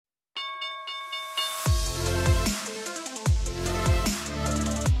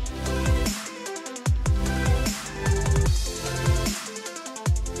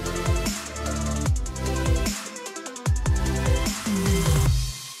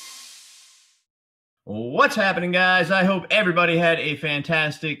What's happening, guys? I hope everybody had a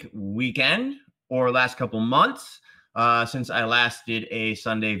fantastic weekend or last couple months since I last did a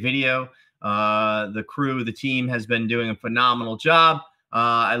Sunday video. The crew, the team has been doing a phenomenal job.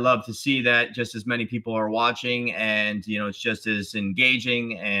 I love to see that just as many people are watching, and it's just as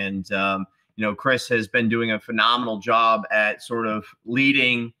engaging. And Chris has been doing a phenomenal job at sort of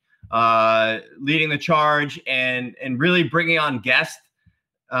leading the charge and really bringing on guests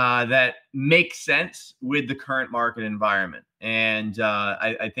that makes sense with the current market environment. And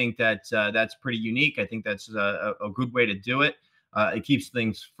I think that that's pretty unique. I think that's a good way to do it. It keeps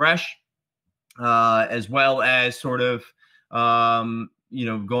things fresh, as well as sort of,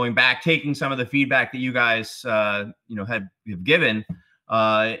 going back, taking some of the feedback that you guys, have given,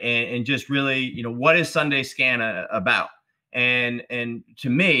 and just really, what is Sunday Scan about? And to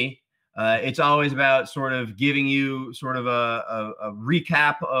me, it's always about sort of giving you sort of a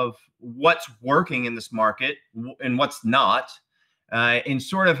recap of what's working in this market and what's not, and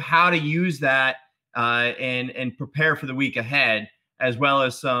sort of how to use that and prepare for the week ahead, as well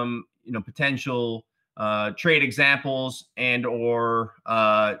as some potential trade examples and or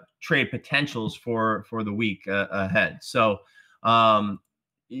trade potentials for the week ahead. So I'm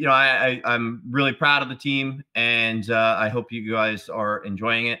really proud of the team, and I hope you guys are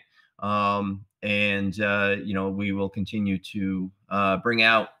enjoying it. We will continue to bring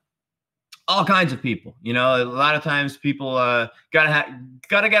out all kinds of people. A lot of times people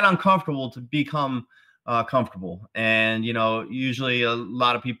gotta get uncomfortable to become comfortable. And usually a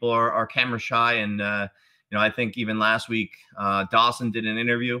lot of people are camera shy. And I think even last week Dawson did an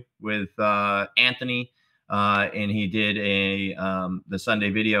interview with Anthony, and he did the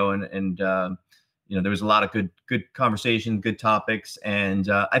Sunday video, and there was a lot of good conversation, good topics, and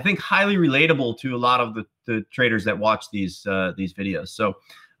I think highly relatable to a lot of the traders that watch these videos. So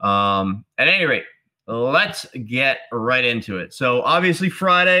at any rate, let's get right into it. So obviously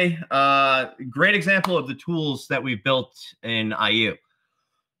Friday, great example of the tools that we've built in IU.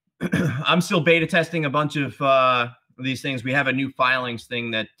 I'm still beta testing a bunch of these things. We have a new filings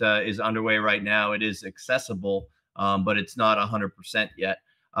thing that is underway right now. It is accessible, but it's not 100% yet.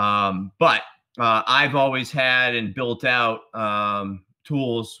 But I've always had and built out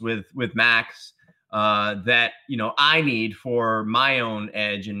tools with Max that I need for my own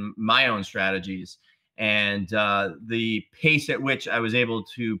edge and my own strategies. And the pace at which I was able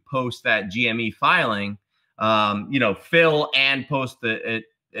to post that GME filing, fill and post it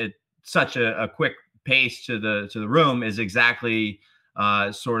at such a quick pace to the room is exactly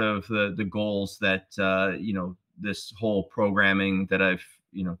sort of the goals that this whole programming that I've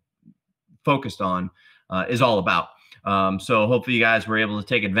focused on is all about. So hopefully you guys were able to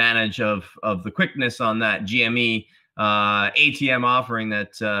take advantage of the quickness on that GME ATM offering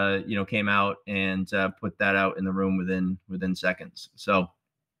that came out, and put that out in the room within seconds. So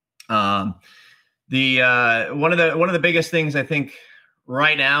one of the biggest things I think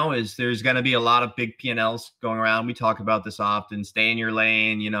right now is there's going to be a lot of big P&Ls going around. We talk about this often: stay in your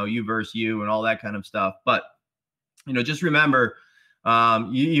lane, you versus you, and all that kind of stuff. But just remember,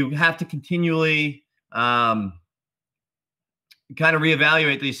 you have to continually kind of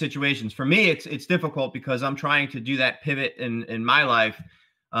reevaluate these situations. For me, it's difficult because I'm trying to do that pivot in my life,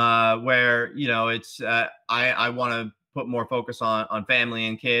 where I want to put more focus on family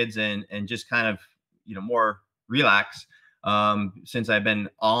and kids, and just kind of more relax, since I've been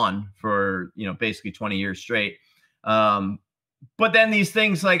on for basically 20 years straight. But then these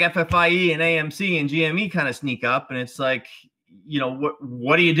things like FFIE and AMC and GME kind of sneak up, and it's like,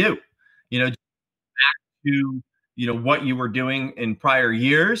 what do you do? Back to what you were doing in prior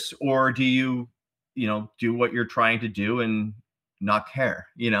years, or do you do what you're trying to do and not care,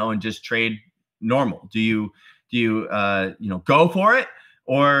 and just trade normal? Do you go for it,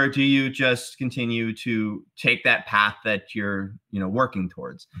 or do you just continue to take that path that you're working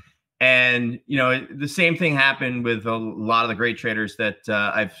towards? And the same thing happened with a lot of the great traders that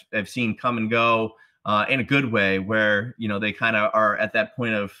I've seen come and go in a good way, where they kind of are at that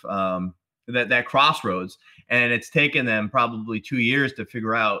point of that crossroads, and it's taken them probably 2 years to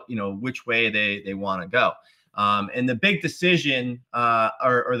figure out which way they want to go. And the big decision,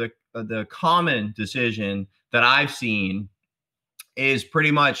 or the common decision that I've seen, is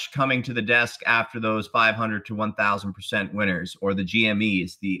pretty much coming to the desk after those 500 to 1,000% winners, or the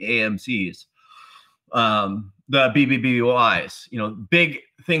GMEs, the AMCs, the BBBYs, big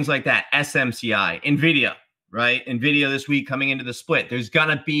things like that. SMCI, NVIDIA, right? NVIDIA this week coming into the split. There's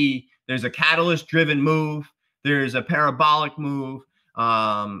a catalyst driven move. There's a parabolic move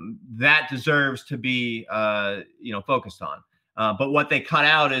that deserves to be, focused on. But what they cut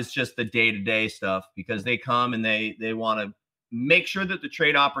out is just the day-to-day stuff, because they come and they want to make sure that the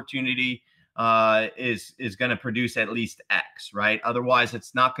trade opportunity is going to produce at least X, right? Otherwise,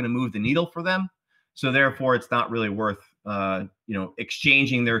 it's not going to move the needle for them. So therefore, it's not really worth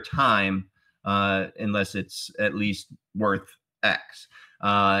exchanging their time unless it's at least worth X.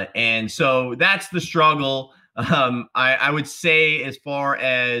 And so that's the struggle. I would say, as far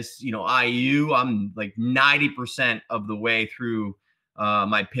as, IU, I'm like 90% of the way through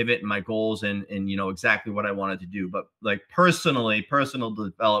my pivot and my goals and exactly what I wanted to do. But like personal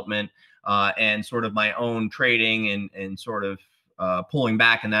development and sort of my own trading and sort of pulling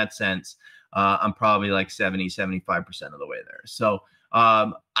back in that sense, I'm probably like 75% of the way there. So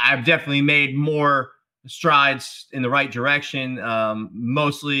I've definitely made more strides in the right direction,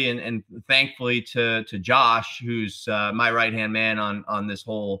 mostly and thankfully to Josh, who's my right-hand man on this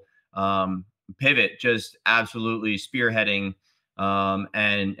whole pivot, just absolutely spearheading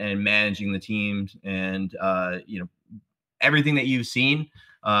and managing the teams, and everything that you've seen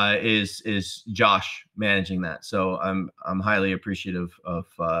is Josh managing that. So I'm highly appreciative of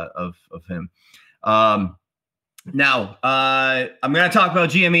him. Now, I'm going to talk about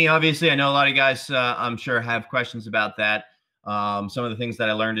GME. Obviously, I know a lot of you guys, I'm sure, have questions about that. Some of the things that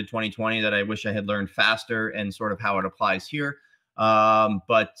I learned in 2020 that I wish I had learned faster, and sort of how it applies here.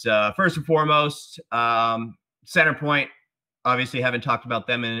 But first and foremost, Centerpoint, obviously haven't talked about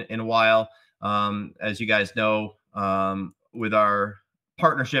them in a while. As you guys know, with our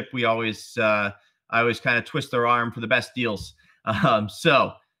partnership, I always kind of twist their arm for the best deals.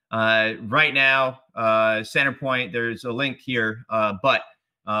 So right now, Centerpoint, there's a link here, but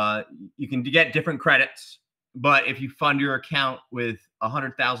you can get different credits. But if you fund your account with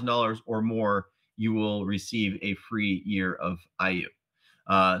 $100,000 or more, you will receive a free year of IU.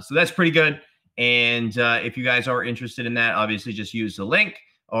 So that's pretty good. And if you guys are interested in that, obviously just use the link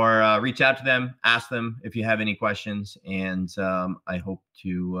or reach out to them, ask them if you have any questions. And I hope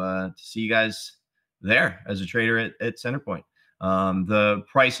to see you guys there as a trader at Centerpoint. The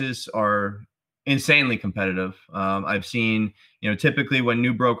prices are insanely competitive. I've seen, typically when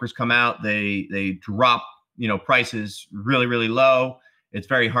new brokers come out, they drop, prices really, really low. It's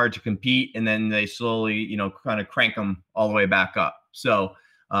very hard to compete. And then they slowly, kind of crank them all the way back up. So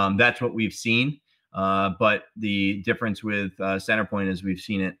that's what we've seen. But the difference with Centerpoint is we've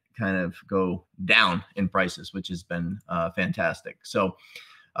seen it kind of go down in prices, which has been fantastic. So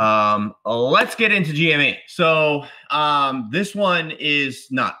let's get into GME. So this one is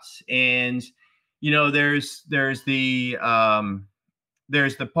nuts. And,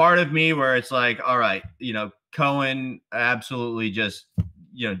 there's the part of me where it's like, all right, Cohen absolutely just,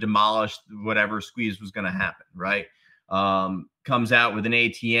 demolished whatever squeeze was going to happen. Right. Comes out with an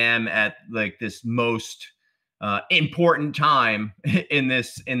ATM at like this most important time in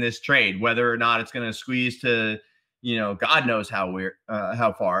this trade, whether or not it's going to squeeze to, God knows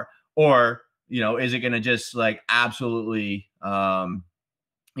how far, or, is it going to just like absolutely,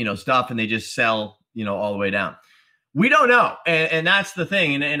 stuff and they just sell, all the way down. We don't know. And that's the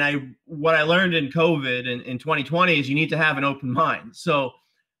thing. And what I learned in COVID and in 2020 is you need to have an open mind. So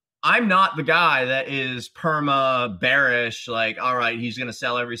I'm not the guy that is perma bearish, like, all right, he's going to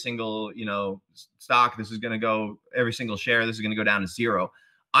sell every single, stock. This is going to go, every single share, this is going to go down to zero.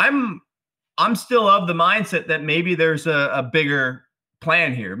 I'm still of the mindset that maybe there's a bigger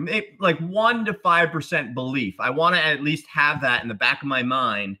plan here, maybe like 1 to 5% belief. I want to at least have that in the back of my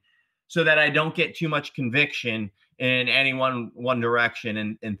mind so that I don't get too much conviction in any one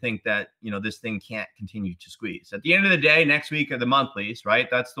direction and think that, this thing can't continue to squeeze. At the end of the day, next week are the monthlies, right?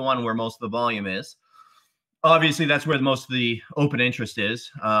 That's the one where most of the volume is. Obviously, that's where most of the open interest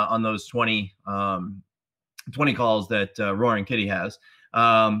is on those 20 calls that Roaring Kitty has.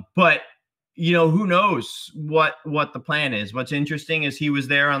 But who knows what the plan is? What's interesting is he was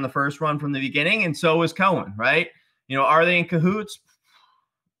there on the first run from the beginning, and so was Cohen, right? Are they in cahoots?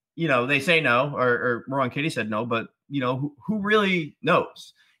 They say no, or Roaring Kitty said no, but who really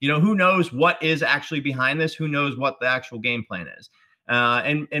knows? Who knows what is actually behind this? Who knows what the actual game plan is?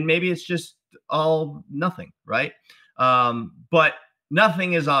 And maybe it's just all nothing, right? But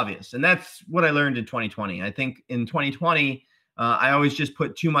nothing is obvious, and that's what I learned in 2020. I think in 2020. I always just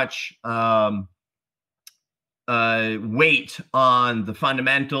put too much weight on the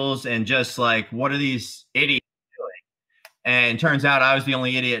fundamentals and just like, what are these idiots doing? And turns out I was the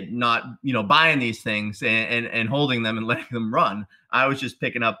only idiot not, buying these things and holding them and letting them run. I was just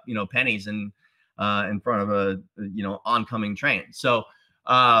picking up, pennies and in front of a, oncoming train. So,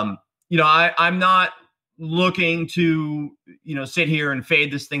 I'm not looking to, sit here and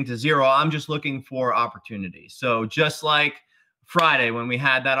fade this thing to zero. I'm just looking for opportunity. So just like Friday when we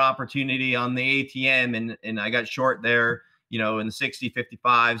had that opportunity on the ATM and I got short there, you know, in the 60,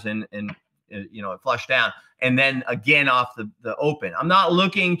 55s and you know, it flushed down. And then again off the open. I'm not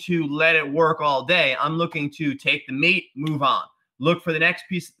looking to let it work all day. I'm looking to take the meat, move on. Look for the next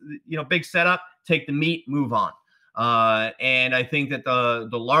piece, you know, big setup, take the meat, move on. And I think that the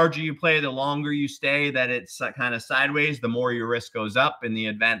larger you play, the longer you stay, that it's kind of sideways, the more your risk goes up in the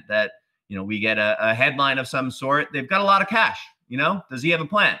event that, you know, we get a headline of some sort. They've got a lot of cash, you know, does he have a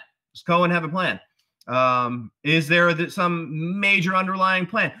plan? Does Cohen have a plan? Is there some major underlying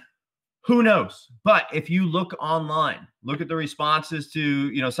plan? Who knows? But if you look online, look at the responses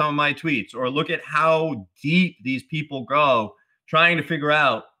to, you know, some of my tweets, or look at how deep these people go trying to figure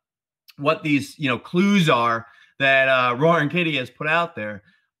out what these, you know, clues are that Roaring Kitty has put out there.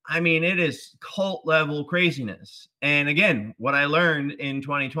 I mean, it is cult level craziness. And again, what I learned in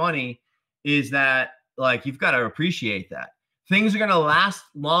 2020 is that, like, you've got to appreciate that things are going to last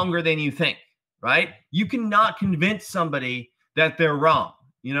longer than you think, right? You cannot convince somebody that they're wrong.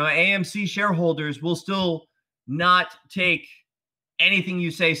 You know, AMC shareholders will still not take anything you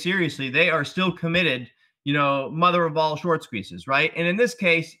say seriously. They are still committed, you know, mother of all short squeezes, right? And in this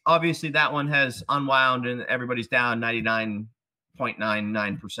case, obviously that one has unwound and everybody's down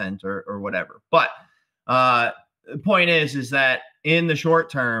 99.99% or whatever. But the point is that in the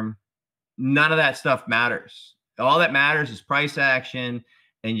short term, none of that stuff matters. All that matters is price action,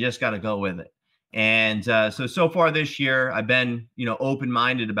 and you just got to go with it. And so far this year, I've been, you know,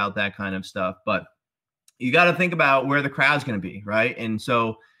 open-minded about that kind of stuff, but you got to think about where the crowd's going to be, right? And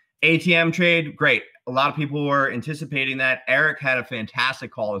so ATM trade, great. A lot of people were anticipating that. Eric had a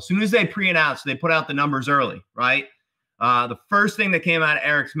fantastic call. As soon as they pre-announced, they put out the numbers early, right? The first thing that came out of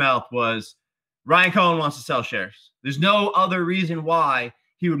Eric's mouth was Ryan Cohen wants to sell shares. There's no other reason why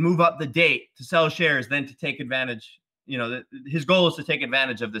he would move up the date to sell shares than to take advantage. You know, his goal is to take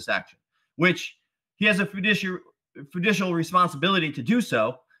advantage of this action, which he has a fiducial responsibility to do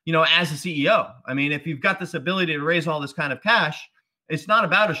so, you know, as a CEO. I mean, if you've got this ability to raise all this kind of cash, it's not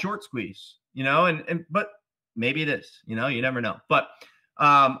about a short squeeze, you know, but maybe it is, you know, you never know. But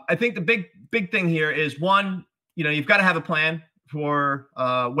I think the big thing here is, one, you know, you've got to have a plan for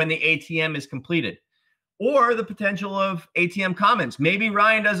when the ATM is completed, or the potential of ATM comments. Maybe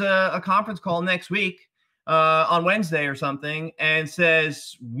Ryan does a conference call next week on Wednesday or something and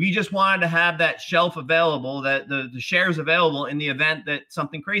says, we just wanted to have that shelf available, that the shares available in the event that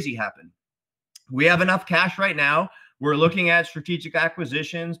something crazy happened. We have enough cash right now. We're looking at strategic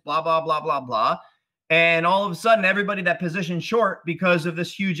acquisitions, blah, blah, blah, blah, blah. And all of a sudden, everybody that positioned short because of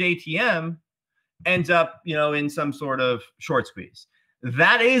this huge ATM ends up, you know, in some sort of short squeeze.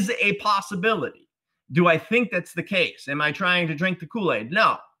 That is a possibility. Do I think that's the case? Am I trying to drink the Kool-Aid?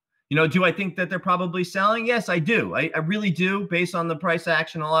 No. You know, do I think that they're probably selling? Yes, I do. I really do, based on the price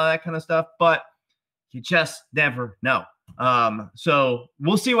action, all that kind of stuff. But you just never know. So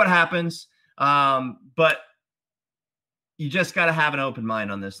we'll see what happens. But you just got to have an open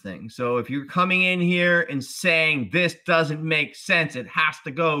mind on this thing. So if you're coming in here and saying this doesn't make sense, it has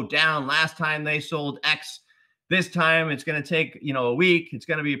to go down. Last time they sold X, this time it's going to take, you know, a week. It's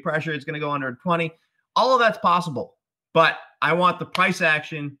going to be pressure. It's going to go under 20. All of that's possible. But I want the price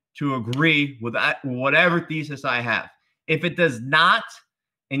action to agree with whatever thesis I have. If it does not,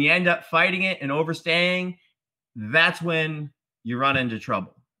 and you end up fighting it and overstaying, that's when you run into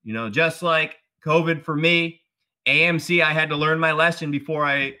trouble. You know, just like COVID for me, AMC, I had to learn my lesson before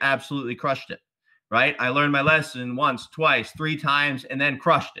I absolutely crushed it, right? I learned my lesson once, twice, 3 times, and then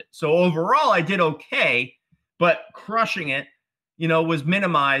crushed it. So overall, I did okay, but crushing it, you know, was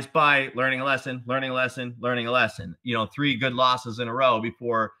minimized by learning a lesson, learning a lesson, learning a lesson. You know, 3 good losses in a row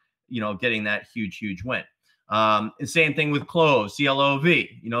before, you know, getting that huge win. The same thing with close, CLOV.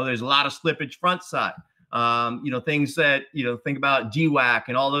 You know, there's a lot of slippage front side. You know, things that, you know, think about DWAC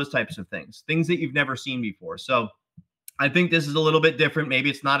and all those types of things that you've never seen before. So I think this is a little bit different.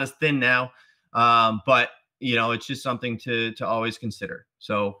 Maybe it's not as thin now, but, you know, it's just something to always consider.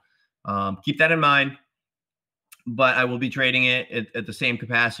 So keep that in mind. But I will be trading it at the same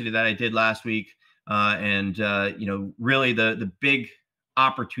capacity that I did last week. You know, really the big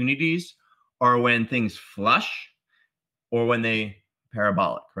opportunities are when things flush or when they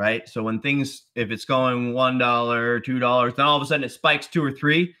parabolic, right? So when things, if it's going $1, $2, then all of a sudden it spikes 2 or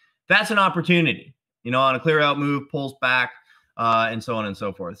 3, that's an opportunity, you know, on a clear out move, pulls back, and so on and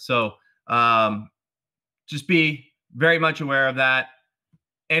so forth. So just be very much aware of that.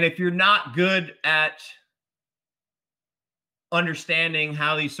 And if you're not good at understanding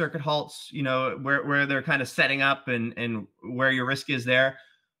how these circuit halts, you know, where they're kind of setting up and where your risk is there,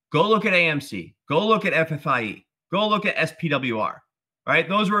 go look at AMC, go look at FFIE, go look at SPWR, right?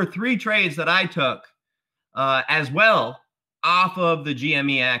 Those were 3 trades that I took as well off of the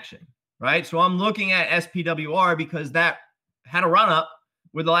GME action, right? So I'm looking at SPWR because that had a run up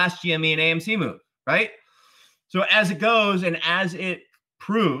with the last GME and AMC move, right? So as it goes and as it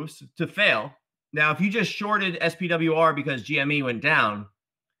proves to fail, now if you just shorted SPWR because GME went down,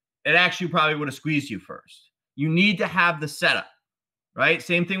 it actually probably would have squeezed you first. You need to have the setup, right?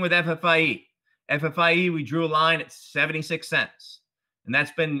 Same thing with FFIE. FFIE, we drew a line at 76 cents. And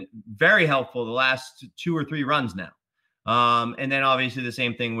that's been very helpful the last 2 or 3 runs now. And then obviously the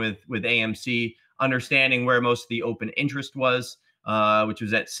same thing with AMC, understanding where most of the open interest was, which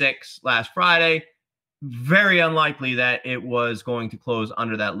was at 6 last Friday. Very unlikely that it was going to close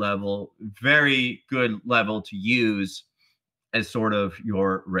under that level. Very good level to use as sort of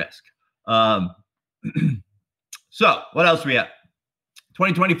your risk. So what else do we have?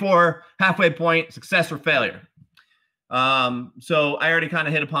 2024 halfway point, success or failure. So I already kind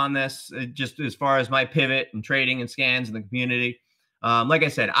of hit upon this just as far as my pivot and trading and scans in the community. Like I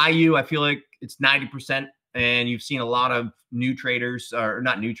said, IU, I feel like it's 90%, and you've seen a lot of new traders, or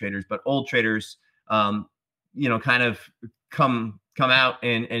not new traders, but old traders, kind of come out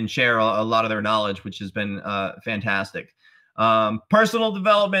and share a lot of their knowledge, which has been fantastic. Personal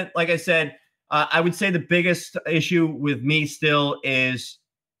development, like I said, I would say the biggest issue with me still is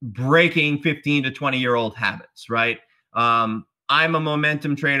breaking 15 to 20-year-old habits, right? I'm a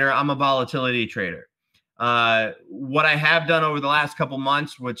momentum trader. I'm a volatility trader. What I have done over the last couple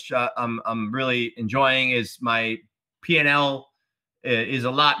months, which I'm really enjoying, is my P&L is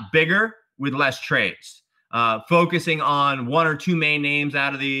a lot bigger with less trades, focusing on 1 or 2 main names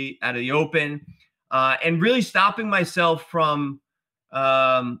out of the open, and really stopping myself from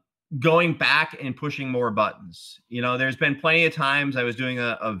going back and pushing more buttons. There's been plenty of times I was doing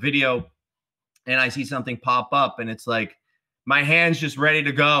a video and I see something pop up and it's like my hand's just ready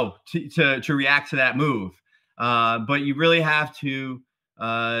to go to react to that move. But you really have to,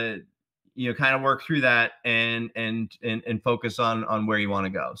 kind of work through that and focus on where you want to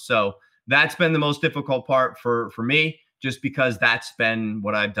go. So that's been the most difficult part for me, just because that's been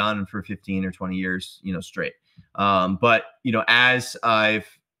what I've done for 15 or 20 years, straight. But, as I've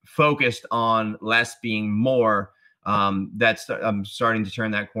focused on less being more, I'm starting to turn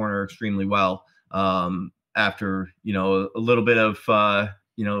that corner extremely well. After, a little bit of,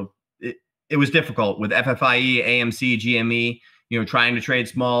 it was difficult with FFIE, AMC, GME, trying to trade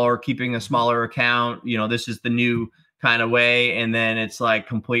smaller, keeping a smaller account. This is the new kind of way. And then it's like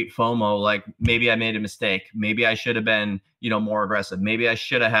complete FOMO. Like maybe I made a mistake. Maybe I should have been, more aggressive. Maybe I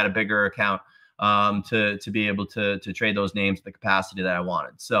should have had a bigger account to be able to trade those names at the capacity that I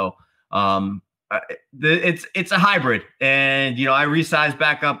wanted. So it's a hybrid, and I resize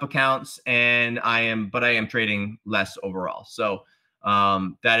back up accounts, and I am trading less overall. So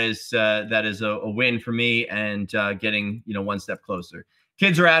that is a win for me, and getting one step closer.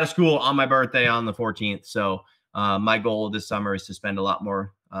 Kids are out of school on my birthday on the 14th, so my goal this summer is to spend a lot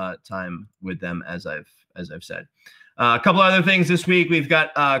more time with them, as I've said. A couple other things this week. We've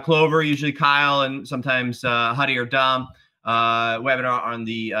got Clover, usually Kyle, and sometimes Huddy or Dom, webinar on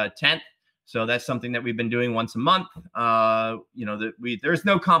the 10th. So that's something that we've been doing once a month. There's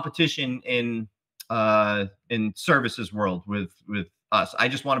no competition in services world with us. I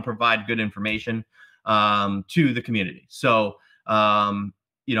just want to provide good information to the community. So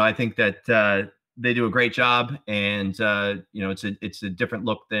I think that they do a great job, and it's a different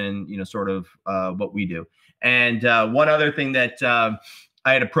look than sort of what we do. And one other thing that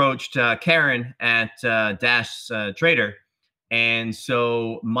I had approached Karen at Dash Trader. And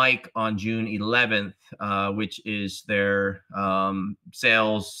so Mike on June 11th, which is their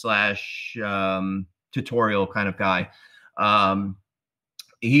sales / tutorial kind of guy,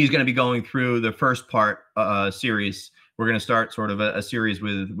 he's going to be going through the first part series. We're going to start sort of a series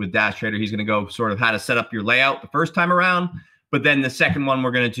with Dash Trader. He's going to go sort of how to set up your layout the first time around. But then the second one,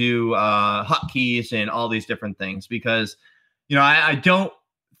 we're going to do hotkeys and all these different things, because, I don't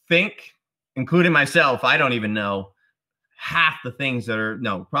think, including myself, I don't even know half the things that are,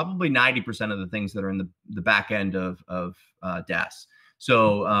 probably 90% of the things that are in the back end of DAS.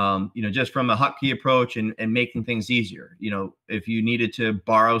 So, just from a hotkey approach and making things easier, if you needed to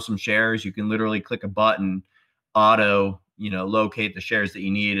borrow some shares, you can literally click a button, auto, locate the shares that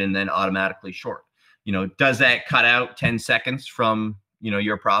you need, and then automatically short. Does that cut out 10 seconds from,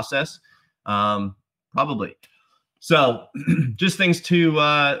 your process? Probably. So just things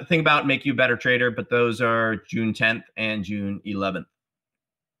to think about, make you a better trader, but those are June 10th and June 11th.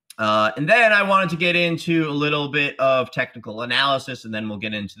 And then I wanted to get into a little bit of technical analysis, and then we'll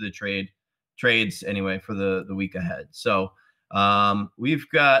get into the trade trades anyway for the week ahead. So we've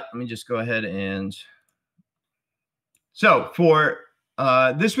got, let me just go ahead and, so for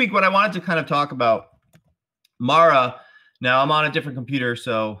this week, what I wanted to kind of talk about, Mara. Now I'm on a different computer,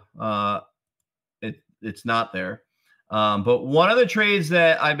 so it's not there. But one of the trades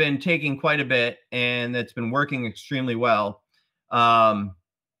that I've been taking quite a bit and that's been working extremely well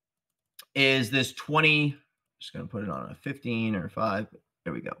is this 20. Just going to put it on a 15 or 5.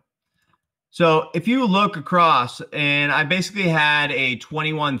 There we go. So if you look across, and I basically had a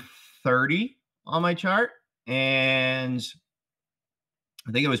 2130 on my chart, and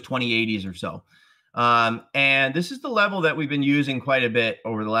I think it was 2080s or so. And this is the level that we've been using quite a bit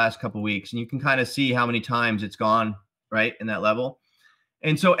over the last couple of weeks. And you can kind of see how many times it's gone right in that level.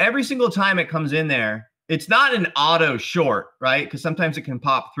 And so every single time it comes in there, it's not an auto short, right? Because sometimes it can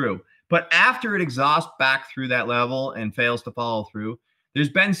pop through. But after it exhausts back through that level and fails to follow through, there's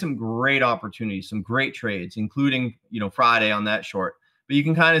been some great opportunities, some great trades, including, Friday on that short. But you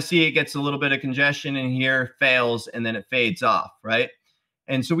can kind of see it gets a little bit of congestion in here, fails, and then it fades off, right?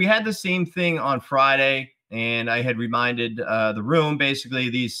 And so we had the same thing on Friday, and I had reminded the room basically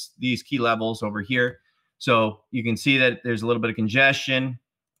these key levels over here. So you can see that there's a little bit of congestion,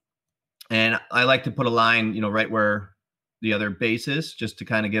 and I like to put a line, right where the other base is, just to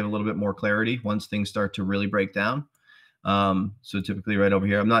kind of give a little bit more clarity once things start to really break down. So typically right over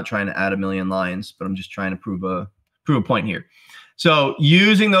here, I'm not trying to add a million lines, but I'm just trying to prove a point here. So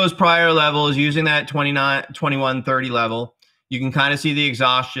using those prior levels, using that 2130 level, you can kind of see the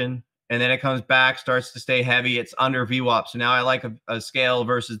exhaustion, and then it comes back, starts to stay heavy. It's under VWAP. So now I like a scale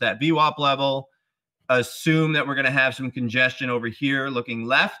versus that VWAP level. Assume that we're going to have some congestion over here looking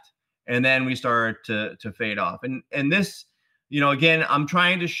left, and then we start to fade off. And this, again, I'm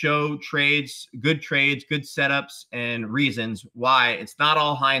trying to show trades, good setups, and reasons why. It's not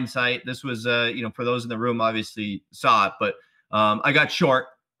all hindsight. This was, for those in the room, obviously saw it, but I got short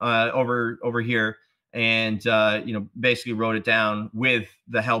over here, and basically wrote it down with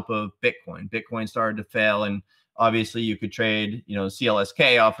the help of Bitcoin. Bitcoin started to fail, and obviously you could trade,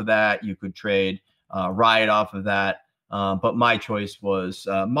 CLSK off of that. You could trade Riot off of that, but my choice was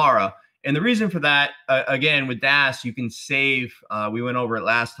Mara. And the reason for that, again, with DAS, you can save, we went over it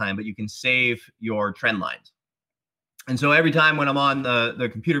last time, but you can save your trend lines. And so every time when I'm on the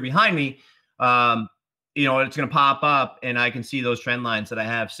computer behind me, it's going to pop up and I can see those trend lines that I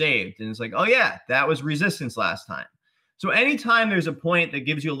have saved. And it's like, oh yeah, that was resistance last time. So anytime there's a point that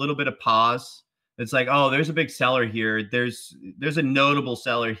gives you a little bit of pause, it's like, oh, there's a big seller here. There's a notable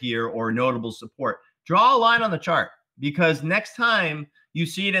seller here or notable support. Draw a line on the chart, because next time you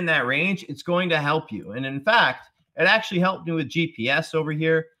see it in that range, it's going to help you. And in fact, it actually helped me with GPS over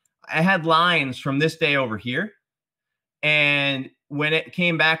here. I had lines from this day over here, and when it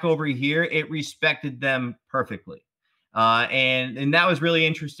came back over here, it respected them perfectly. And that was really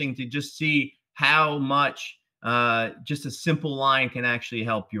interesting to just see how much just a simple line can actually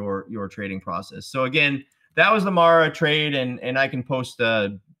help your trading process. So again, that was the Mara trade, and I can post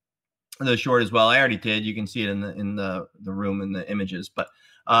the short as well. I already did. You can see it in the room in the images, but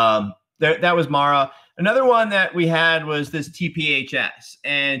that was Mara. Another one that we had was this TPHS,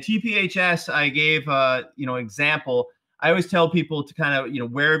 and TPHS, I gave example. I always tell people to kind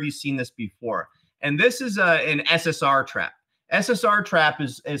of, where have you seen this before? And this is an SSR trap. SSR trap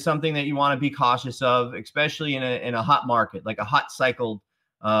is something that you want to be cautious of, especially in a hot market, like a hot cycled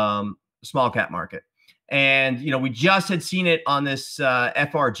small cap market. And, we just had seen it on this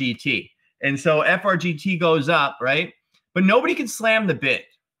FRGT. And so FRGT goes up, right? But nobody can slam the bid,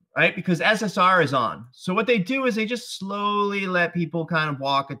 right? Because SSR is on. So what they do is they just slowly let people kind of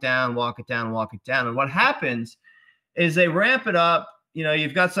walk it down, walk it down, walk it down. And what happens is they ramp it up.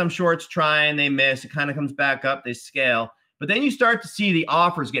 You've got some shorts trying, they miss, it kind of comes back up, they scale. But then you start to see the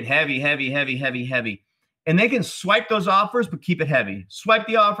offers get heavy, heavy, heavy, heavy, heavy. And they can swipe those offers, but keep it heavy. Swipe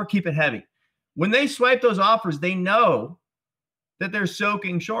the offer, keep it heavy. When they swipe those offers, they know that they're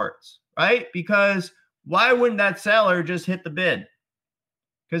soaking shorts, right? Because why wouldn't that seller just hit the bid?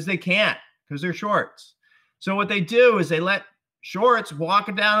 Because they can't, because they're shorts. So what they do is they let shorts walk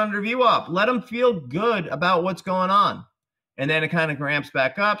it down under VWAP. Let them feel good about what's going on. And then it kind of ramps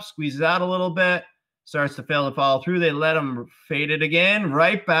back up, squeezes out a little bit, starts to fail to follow through. They let them fade it again,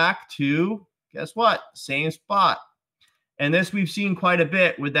 right back to, guess what? Same spot. And this we've seen quite a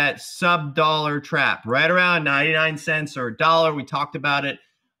bit with that sub-dollar trap, right around 99 cents or $1. We talked about it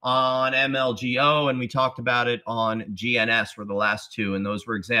on MLGO, and we talked about it on GNS were the last two. And those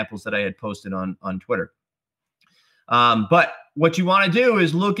were examples that I had posted on Twitter. But what you want to do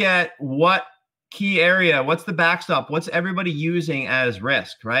is look at what key area? What's the backstop? What's everybody using as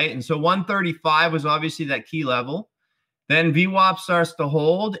risk, right? And so 135 was obviously that key level. Then VWAP starts to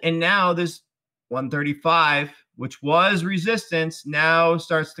hold, and now this 135, which was resistance, now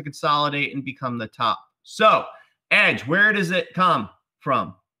starts to consolidate and become the top. So edge, where does it come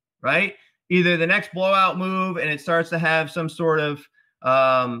from, right? Either the next blowout move and it starts to have some sort of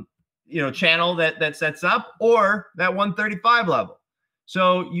channel that sets up, or that 135 level.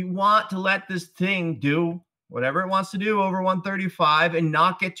 So you want to let this thing do whatever it wants to do over 135 and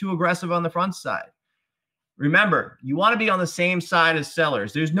not get too aggressive on the front side. Remember, you want to be on the same side as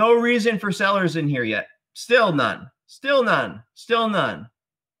sellers. There's no reason for sellers in here yet. Still none. Still none. Still none.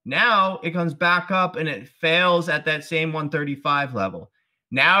 Now it comes back up and it fails at that same 135 level.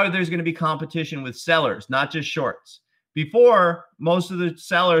 Now there's going to be competition with sellers, not just shorts. Before, most of the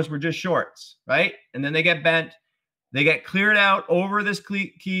sellers were just shorts, right? And then they get bent. They get cleared out over this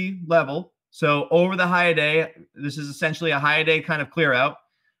key level. So over the high day, this is essentially a high day kind of clear out.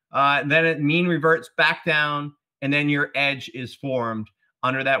 Then it mean reverts back down, and then your edge is formed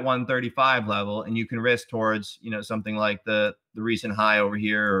under that 135 level, and you can risk towards, something like the recent high over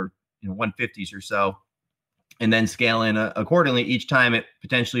here, or 150s or so, and then scale in accordingly each time it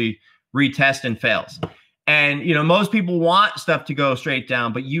potentially retests and fails. And most people want stuff to go straight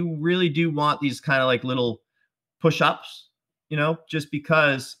down, but you really do want these kind of like little push-ups, just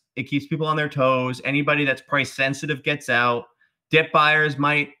because it keeps people on their toes. Anybody that's price sensitive gets out. Dip buyers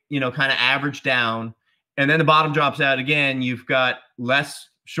might, kind of average down, and then the bottom drops out again. You've got less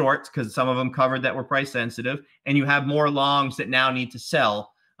shorts because some of them covered that were price sensitive, and you have more longs that now need to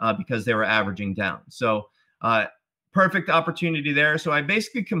sell because they were averaging down. So perfect opportunity there. So I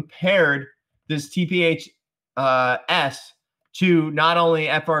basically compared this TPH S to not only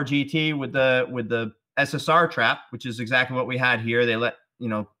FRGT with the SSR trap, which is exactly what we had here. They let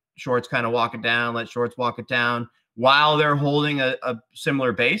shorts kind of walk it down, let shorts walk it down, while they're holding a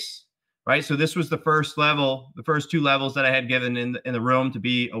similar base, right? So this was the first level, the first two levels that I had given in the room to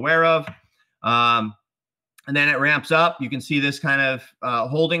be aware of. And then it ramps up. You can see this kind of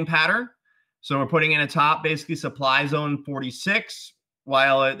holding pattern. So we're putting in a top, basically supply zone 46,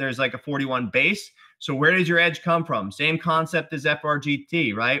 while there's like a 41 base. So where does your edge come from? Same concept as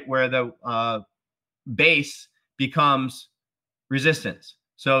FRGT, right? Where the base becomes resistance.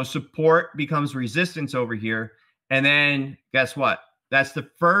 So support becomes resistance over here. And then guess what? That's the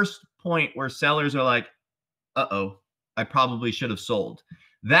first point where sellers are like, uh-oh, I probably should have sold.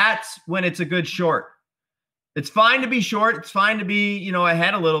 That's when it's a good short. It's fine to be short. It's fine to be,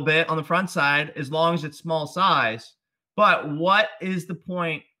 ahead a little bit on the front side as long as it's small size. But what is the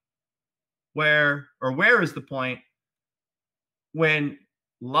point where is the point when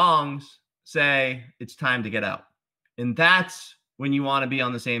longs say it's time to get out? And that's when you want to be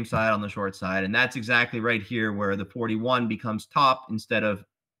on the same side on the short side. And that's exactly right here where the 41 becomes top instead of,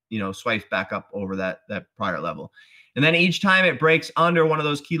 swipes back up over that prior level. And then each time it breaks under one of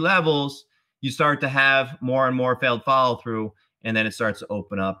those key levels, you start to have more and more failed follow through, and then it starts to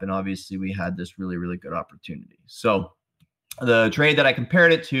open up. And obviously we had this really, really good opportunity. So the trade that I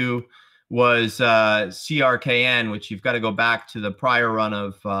compared it to was CRKN, which you've got to go back to the prior run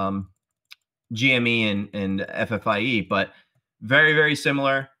of GME and FFIE, but very, very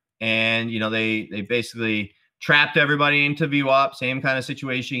similar. And, they basically trapped everybody into VWAP, same kind of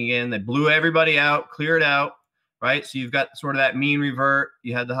situation again. They blew everybody out, cleared out, right? So you've got sort of that mean revert.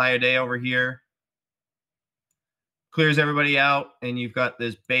 You had the higher day over here, clears everybody out, and you've got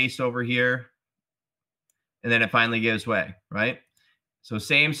this base over here, and then it finally gives way, right? So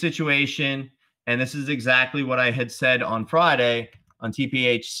same situation, and this is exactly what I had said on Friday on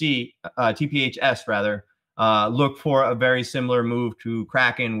TPHS rather. Look for a very similar move to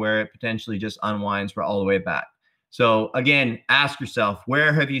Kraken where it potentially just unwinds for all the way back. So again, ask yourself,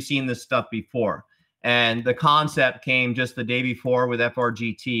 where have you seen this stuff before? And the concept came just the day before with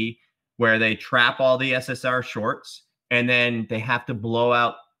FRGT, where they trap all the SSR shorts and then they have to blow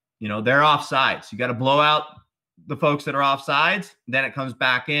out, they're offsides. You got to blow out the folks that are offsides, then it comes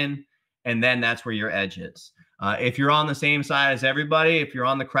back in, and then that's where your edge is. If you're on the same side as everybody, if you're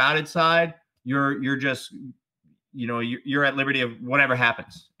on the crowded side, you're just, you're at liberty of whatever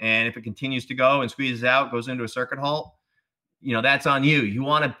happens. And if it continues to go and squeezes out, goes into a circuit halt, that's on you. You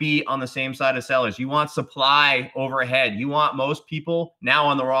want to be on the same side as sellers. You want supply overhead. You want most people now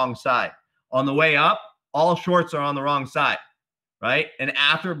on the wrong side. On the way up, all shorts are on the wrong side, right? And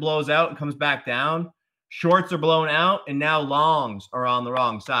after it blows out and comes back down, shorts are blown out, and now longs are on the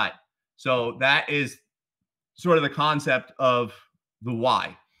wrong side. So that is sort of the concept of the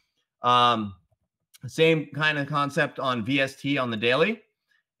why. Same kind of concept on VST on the daily.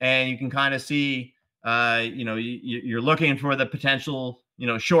 and you can kind of see, you're looking for the potential,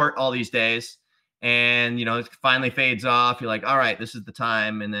 short all these days. And, it finally fades off. You're like, all right, this is the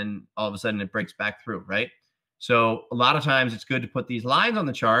time. And then all of a sudden it breaks back through, right? So a lot of times it's good to put these lines on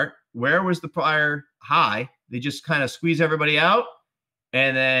the chart. Where was the prior high? They just kind of squeeze everybody out.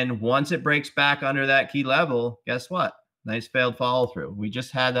 And then once it breaks back under that key level, guess what? Nice failed follow through. We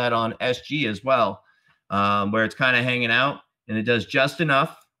just had that on SG as well, where it's kind of hanging out and it does just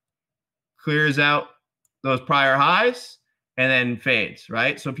enough, clears out those prior highs, and then fades,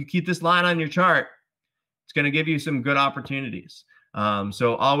 right? So if you keep this line on your chart, it's going to give you some good opportunities.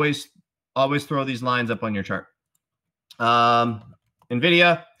 So always throw these lines up on your chart.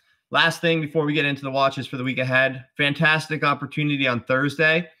 NVIDIA, last thing before we get into the watches for the week ahead, fantastic opportunity on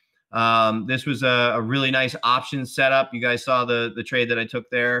Thursday. This was a really nice option setup. You guys saw the trade that I took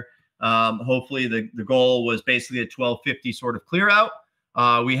there. Hopefully the goal was basically a 1250 sort of clear out.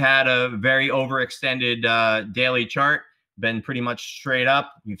 We had a very overextended daily chart, been pretty much straight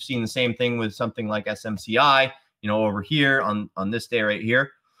up. We've seen the same thing with something like SMCI, over here on this day right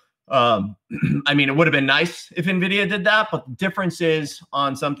here. I mean, it would have been nice if NVIDIA did that, but the difference is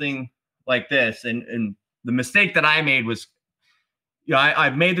on something like this. And the mistake that I made was, I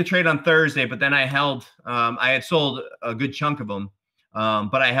made the trade on Thursday, but then I held, I had sold a good chunk of them,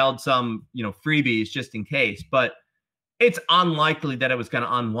 but I held some, freebies just in case. But it's unlikely that it was going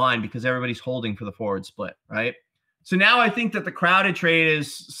to unwind because everybody's holding for the forward split, right? So now I think that the crowded trade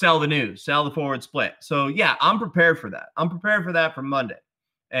is sell the news, sell the forward split. So yeah, I'm prepared for that. I'm prepared for that for Monday.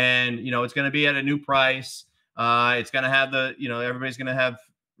 And, it's going to be at a new price. It's going to have everybody's going to have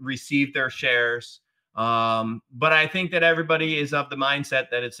received their shares. But I think that everybody is of the mindset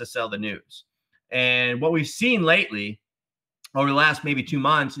that it's to sell the news. And what we've seen lately over the last maybe 2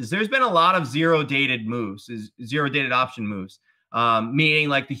 months is there's been a lot of zero dated option moves, meaning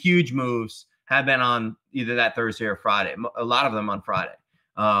like the huge moves have been on either that Thursday or Friday, a lot of them on Friday.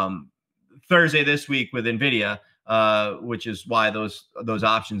 Thursday this week with NVIDIA, which is why those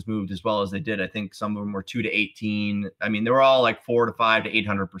options moved as well as they did. I think some of them were 2 to 18. I mean, they were all like 4 to 5 to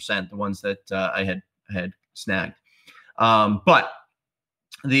 800%, the ones that I had snagged. But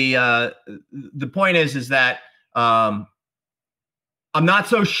the point is that I'm not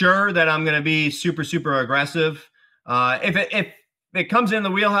so sure that I'm going to be super, super aggressive. If it comes in the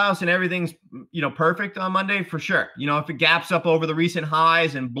wheelhouse and everything's, perfect on Monday, for sure. If it gaps up over the recent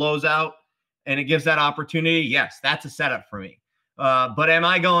highs and blows out and it gives that opportunity, yes, that's a setup for me. But am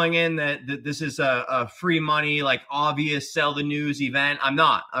I going in that this is a free money, like obvious sell the news event? I'm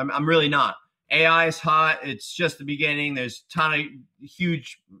not. I'm really not. AI is hot. It's just the beginning. There's a ton of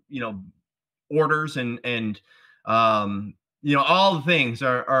huge, orders and all the things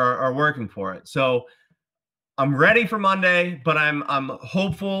are working for it. So I'm ready for Monday, but I'm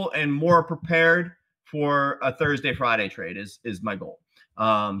hopeful and more prepared for a Thursday, Friday trade is my goal.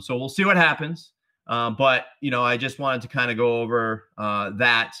 So we'll see what happens. But I just wanted to kind of go over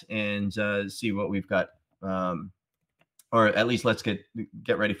that and see what we've got. Or at least let's get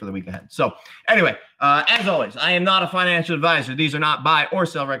ready for the week ahead. So anyway, as always, I am not a financial advisor. These are not buy or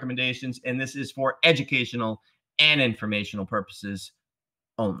sell recommendations, and this is for educational and informational purposes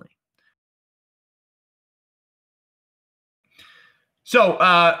only.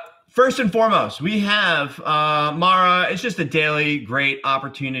 So first and foremost, we have Mara. It's just a daily great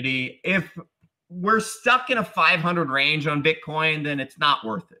opportunity. If we're stuck in a 500 range on Bitcoin, then it's not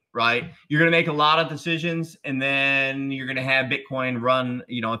worth it, right? You're going to make a lot of decisions, and then you're going to have Bitcoin run,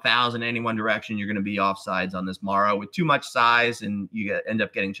 1,000 any one direction. You're going to be offsides on this Mara with too much size, and you end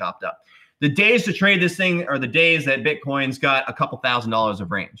up getting chopped up. The days to trade this thing are the days that Bitcoin's got a couple $1,000s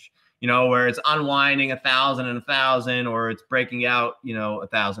of range, where it's unwinding 1,000 and 1,000, or it's breaking out,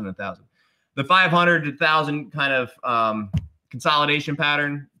 1,000 and 1,000. The 500 to 1,000 kind of consolidation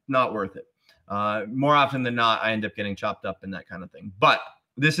pattern, not worth it. More often than not, I end up getting chopped up in that kind of thing. But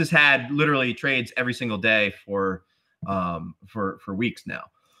this has had literally trades every single day for weeks now.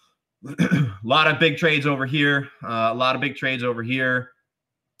 A lot of big trades over here, a lot of big trades over here.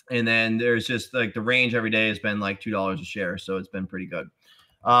 And then there's just like the range every day has been like $2 a share. So it's been pretty good.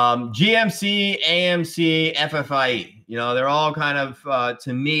 GMC, AMC, FFIE, they're all kind of,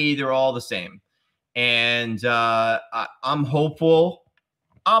 to me, they're all the same. And I'm hopeful.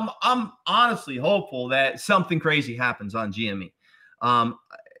 I'm honestly hopeful that something crazy happens on GME.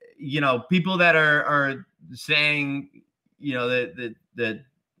 People that are saying, that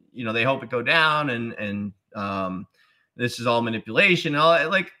they hope it go down and this is all manipulation.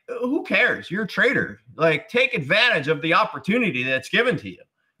 Like, who cares? You're a trader. Like, take advantage of the opportunity that's given to you,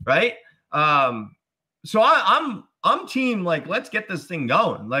 right? So I'm I'm team, like, let's get this thing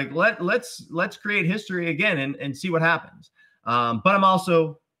going. Like, let's create history again and see what happens. But I'm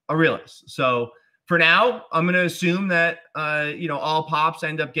also a realist. So for now, I'm going to assume that, all pops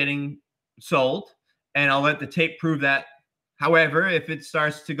end up getting sold, and I'll let the tape prove that. However, if it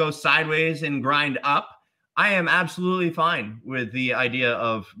starts to go sideways and grind up, I am absolutely fine with the idea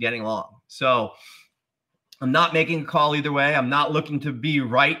of getting long. So I'm not making a call either way. I'm not looking to be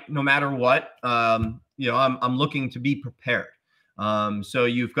right no matter what. I'm looking to be prepared. So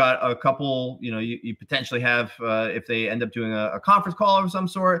you've got a couple, you potentially have, if they end up doing a conference call of some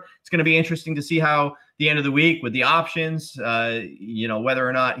sort, it's going to be interesting to see how the end of the week with the options, whether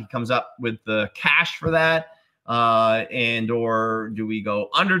or not he comes up with the cash for that, or do we go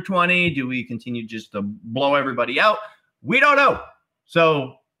under 20? Do we continue just to blow everybody out? We don't know.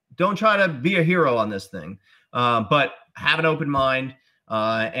 So don't try to be a hero on this thing, but have an open mind.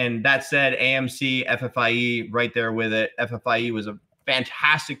 And that said, AMC, FFIE right there with it. FFIE was a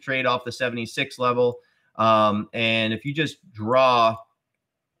fantastic trade off the 76 level. And if you just draw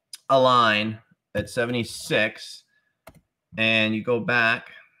a line at 76 and you go back,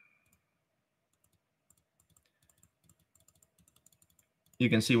 you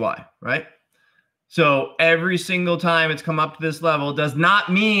can see why, right? So every single time it's come up to this level does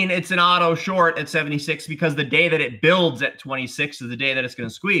not mean it's an auto short at 76, because the day that it builds at 26 is the day that it's going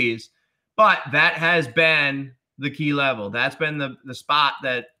to squeeze. But that has been the key level. That's been the spot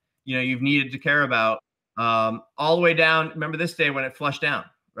that, you've needed to care about, all the way down. Remember this day when it flushed down,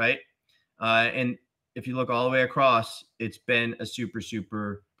 right? And if you look all the way across, it's been a super,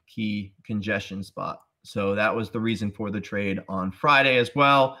 super key congestion spot. So that was the reason for the trade on Friday as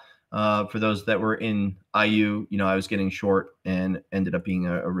well. For those that were in IU, I was getting short and ended up being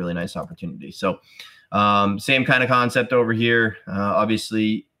a really nice opportunity. So same kind of concept over here.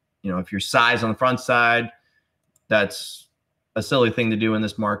 Obviously, if you're size on the front side, that's a silly thing to do in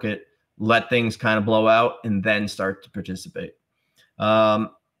this market. Let things kind of blow out and then start to participate.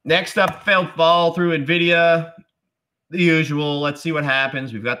 Next up, failed fall through NVIDIA. The usual. Let's see what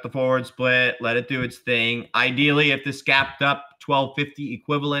happens. We've got the forward split. Let it do its thing. Ideally, if this gapped up 1250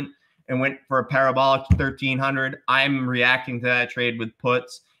 equivalent and went for a parabolic 1300, I'm reacting to that trade with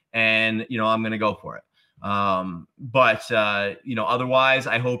puts, and I'm going to go for it. Otherwise,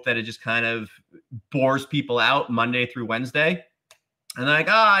 I hope that it just kind of bores people out Monday through Wednesday, and like,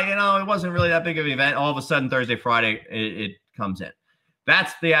 it wasn't really that big of an event. All of a sudden, Thursday, Friday, it comes in.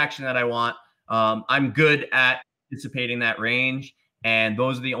 That's the action that I want. I'm good at anticipating that range, and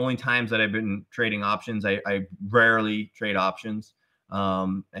those are the only times that I've been trading options. I rarely trade options,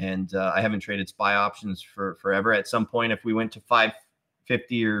 and I haven't traded SPY options for forever. At some point, if we went to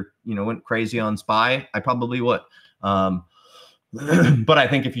 550 or went crazy on SPY, I probably would. But I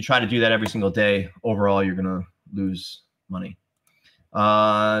think if you try to do that every single day, overall you're gonna lose money.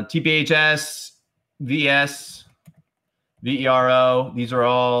 TPHS, VS, VERO, these are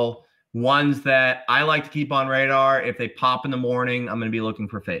all ones that I like to keep on radar. If they pop in the morning, I'm going to be looking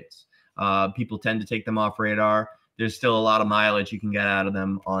for fades. People tend to take them off radar. There's still a lot of mileage you can get out of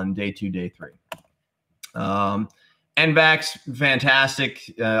them on day 2, day 3. NVAX,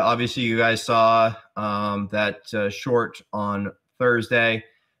 fantastic. Obviously, you guys saw that short on Thursday.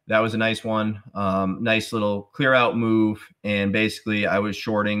 That was a nice one. Nice little clear out move. And basically, I was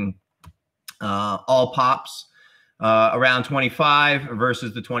shorting all pops around 25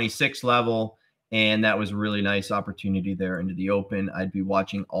 versus the 26 level. And that was a really nice opportunity there into the open. I'd be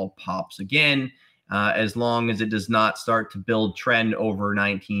watching all pops again, as long as it does not start to build trend over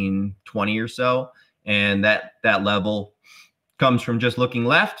 1920 or so. And that level comes from just looking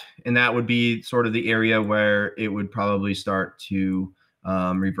left. And that would be sort of the area where it would probably start to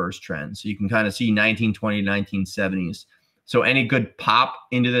reverse trend. So you can kind of see 1920 to 1970s. So any good pop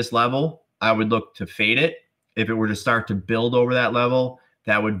into this level, I would look to fade it. If it were to start to build over that level,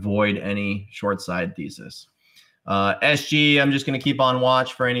 that would void any short side thesis. SG, I'm just going to keep on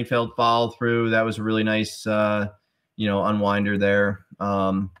watch for any failed follow through. That was a really nice, unwinder there.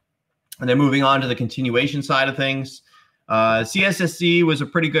 And then moving on to the continuation side of things, CSSC was a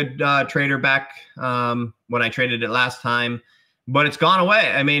pretty good trader back when I traded it last time, but it's gone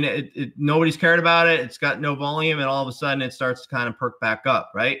away. I mean, nobody's cared about it. It's got no volume, and all of a sudden it starts to kind of perk back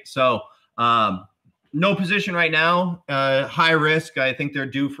up, right? So no position right now, high risk. I think they're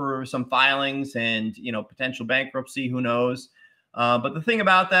due for some filings and, potential bankruptcy, who knows? But the thing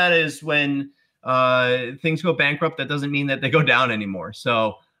about that is when things go bankrupt, that doesn't mean that they go down anymore.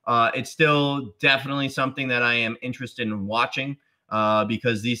 So it's still definitely something that I am interested in watching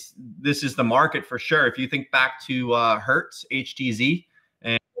because this is the market for sure. If you think back to Hertz, HTZ,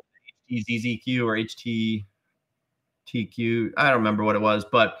 and HTZZQ or HT, TQ. I don't remember what it was,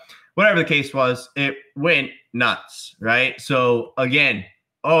 but whatever the case was, it went nuts, right? So again,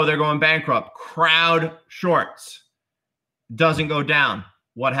 oh, they're going bankrupt. Crowd shorts. Doesn't go down.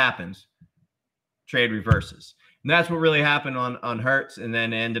 What happens? Trade reverses. And that's what really happened on Hertz, and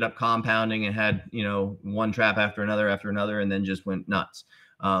then it ended up compounding and had, you know, one trap after another, and then just went nuts.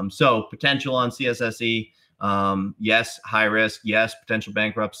 So potential on CSSE. Yes, high risk. Yes, potential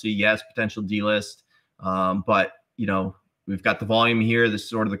bankruptcy. Yes, potential delist. But, you know, we've got the volume here. This is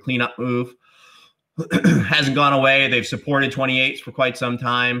sort of the cleanup move. Hasn't gone away. They've supported 28s for quite some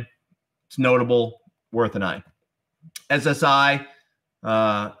time. It's notable, worth an eye. SSI,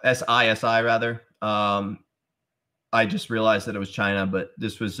 SISI rather. I just realized that it was China, but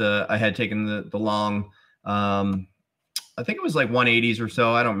this was, I had taken the long, I think it was like 180s or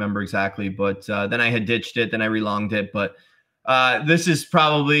so. I don't remember exactly, but then I had ditched it. Then I relonged it. But this is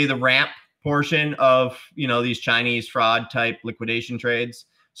probably the ramp portion of, you know, these Chinese fraud type liquidation trades.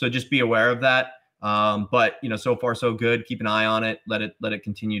 So just be aware of that. But, you know, so far so good. Keep an eye on it. Let it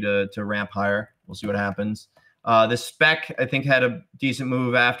continue to ramp higher. We'll see what happens. The spec, I think, had a decent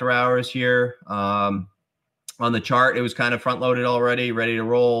move after hours here. On the chart, it was kind of front loaded already, ready to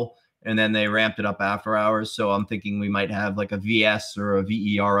roll. And then they ramped it up after hours. So I'm thinking we might have like a VS or a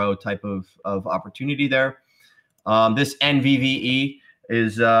VERO type of opportunity there. This NVVE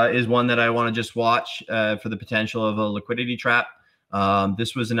is one that I want to just watch for the potential of a liquidity trap.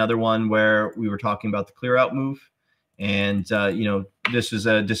 This was another one where we were talking about the clear out move. And, you know, this is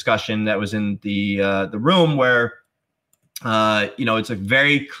a discussion that was in the room where, you know, it's a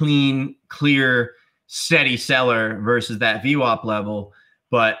very clean, clear, steady seller versus that VWAP level.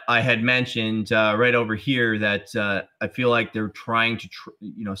 But I had mentioned right over here that I feel like they're trying to,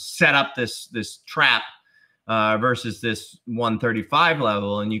 you know, set up this trap versus this 135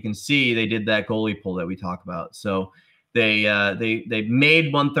 level, and you can see they did that goalie pull that we talk about. So they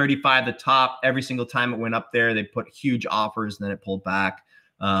made 135 the top every single time it went up there. They put huge offers, and then it pulled back,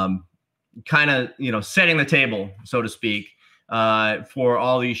 kind of, you know, setting the table, so to speak. For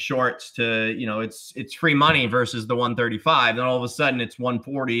all these shorts to, you know, it's free money versus the 135. Then all of a sudden it's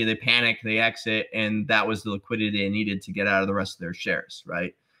 140. They panic, they exit, and that was the liquidity they needed to get out of the rest of their shares,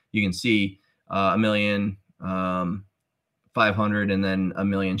 right? You can see 1,500,000 and then 1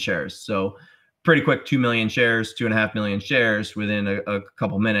 million shares. So pretty quick, 2 million shares, 2.5 million shares within a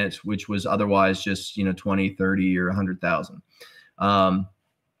couple minutes, which was otherwise just, you know, 20, 30 or 100,000. So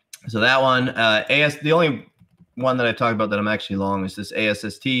that one, the only one that I talked about that I'm actually long is this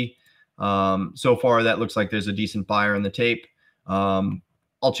ASST. So far, that looks like there's a decent buyer in the tape.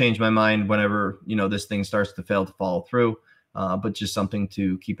 I'll change my mind whenever, you know, this thing starts to fail to follow through, but just something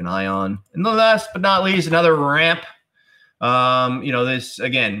to keep an eye on. And the last but not least, another ramp. You know, this,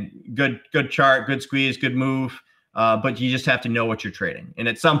 again, good chart, good squeeze, good move, but you just have to know what you're trading. And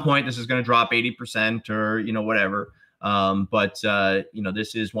at some point, this is going to drop 80% or, you know, whatever. But you know,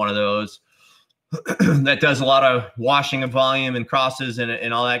 this is one of those that does a lot of washing of volume and crosses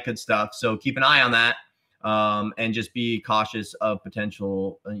and all that good stuff. So keep an eye on that, and just be cautious of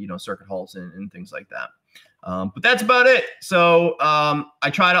potential, you know, circuit halts and things like that. But that's about it. So I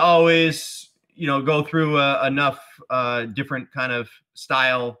try to always, you know, go through enough different kind of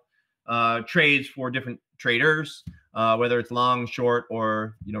style trades for different traders, whether it's long, short,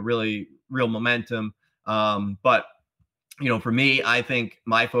 or, you know, really real momentum. But you know, for me, I think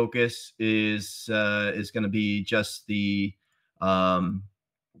my focus is going to be just the GME,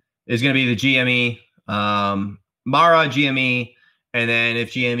 Mara GME, and then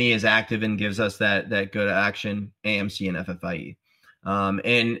if GME is active and gives us that good action, AMC and FFIE.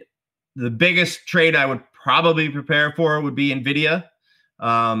 And the biggest trade I would probably prepare for would be NVIDIA.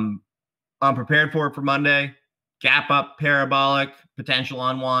 I'm prepared for it for Monday. Gap up, parabolic, potential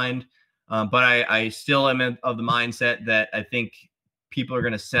unwind. But I still am of the mindset that I think people are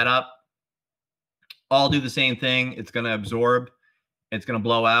going to set up, all do the same thing. It's going to absorb, it's going to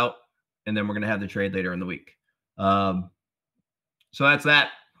blow out, and then we're going to have the trade later in the week. So that's that.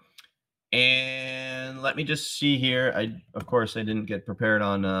 And let me just see here. Of course, I didn't get prepared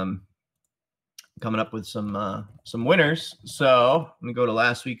on coming up with some winners. So let me go to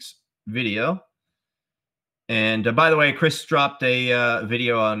last week's video. And by the way, Chris dropped a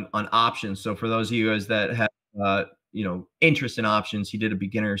video on options. So for those of you guys that have you know, interest in options, he did a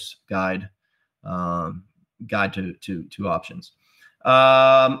beginner's guide to options.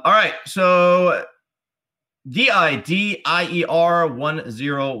 All right, so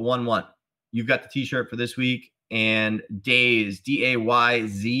DIDIER1011. You've got the T-shirt for this week, and Days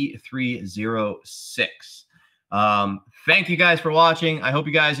DAYZ306. Thank you guys for watching. I hope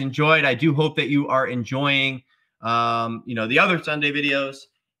you guys enjoyed. I do hope that you are enjoying you know, the other Sunday videos.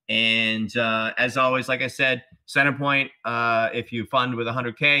 And as always, like I said, Centerpoint, if you fund with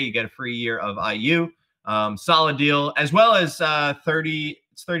 100K, you get a free year of IU. Solid deal, as well as it's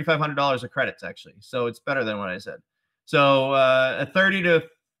 $3,500 of credits, actually. So it's better than what I said. So a $30,000 to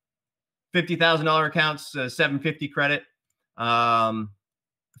 $50,000 accounts, $750 credit.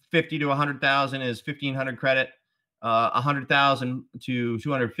 50 to 100,000 is 1,500 credit. 100,000 to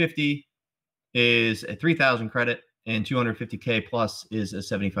 250 is a 3,000 credit, and 250K plus is a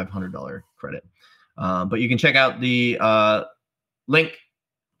 $7,500 credit. But you can check out the link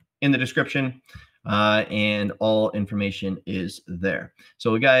in the description, and all information is there.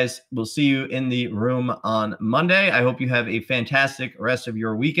 So guys, we'll see you in the room on Monday. I hope you have a fantastic rest of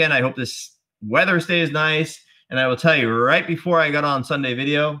your weekend. I hope this weather stays nice. And I will tell you, right before I got on Sunday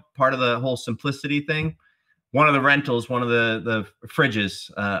video, part of the whole simplicity thing, one of the rentals, one of the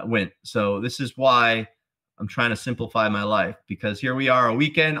fridges went. So this is why I'm trying to simplify my life, because here we are a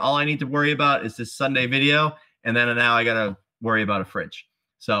weekend. All I need to worry about is this Sunday video. And then now I got to worry about a fridge.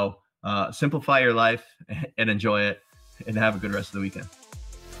 So simplify your life and enjoy it, and have a good rest of the weekend.